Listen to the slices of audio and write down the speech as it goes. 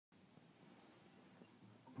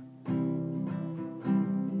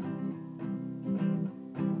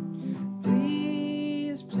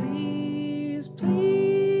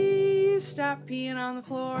stop peeing on the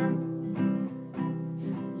floor.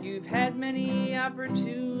 You've had many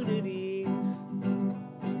opportunities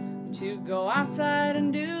to go outside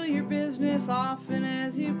and do your business often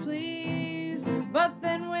as you please, but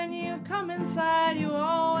then when you come inside, you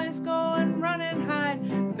always go and run and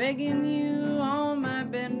hide, begging you on my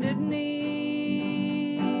bended knees.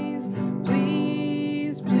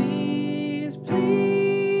 Please, please,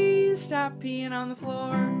 please stop peeing on the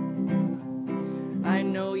floor. I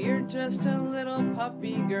know you're just a little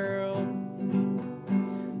puppy girl,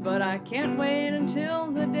 but I can't wait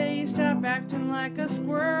until the day you stop acting like a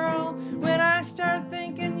squirrel. When I start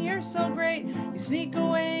thinking you're so great, you sneak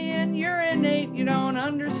away and you're innate. You don't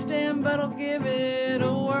understand, but I'll give it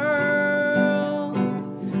a whirl.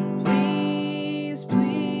 Please,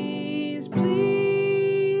 please,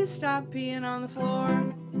 please stop peeing on the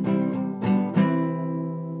floor.